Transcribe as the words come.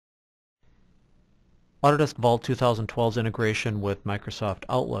Autodesk Vault 2012's integration with Microsoft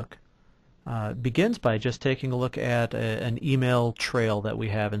Outlook begins by just taking a look at an email trail that we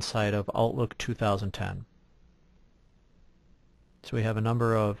have inside of Outlook 2010. So we have a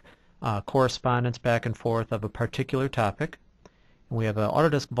number of correspondence back and forth of a particular topic, and we have an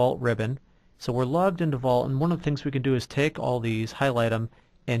Autodesk Vault ribbon. So we're logged into Vault, and one of the things we can do is take all these, highlight them,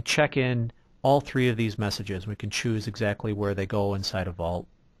 and check in all three of these messages. We can choose exactly where they go inside of Vault.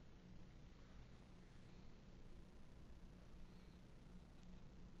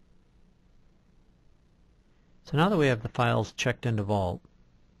 So now that we have the files checked into Vault,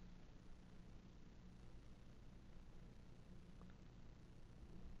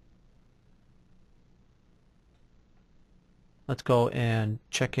 let's go and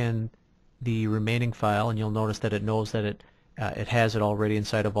check in the remaining file, and you'll notice that it knows that it has it already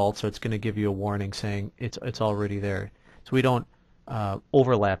inside of Vault, so it's going to give you a warning saying it's already there. So we don't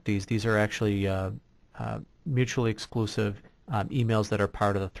overlap these. These are actually mutually exclusive emails that are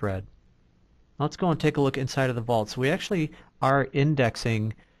part of the thread. Let's go and take a look inside of the Vault. So we actually are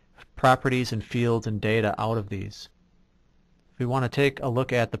indexing properties and fields and data out of these. If we want to take a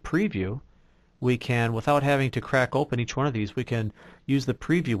look at the preview, we can, without having to crack open each one of these, we can use the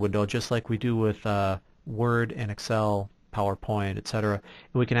preview window just like we do with Word and Excel, PowerPoint, etc.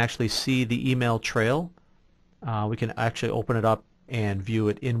 And we can actually see the email trail. We can actually open it up and view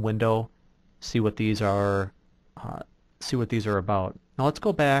it in window, see what these are about. Now let's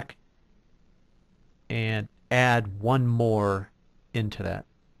go back and add one more into that.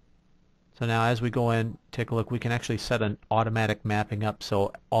 So now as we go in, take a look, we can actually set an automatic mapping up,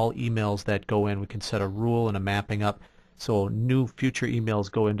 so all emails that go in, we can set a rule and a mapping up so new future emails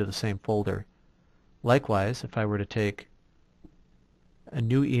go into the same folder. Likewise, if I were to take a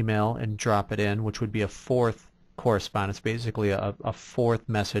new email and drop it in, which would be a fourth correspondence, basically a fourth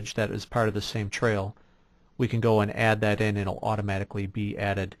message that is part of the same trail, we can go and add that in and it'll automatically be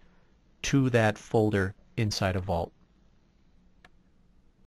added to that folder inside of Vault.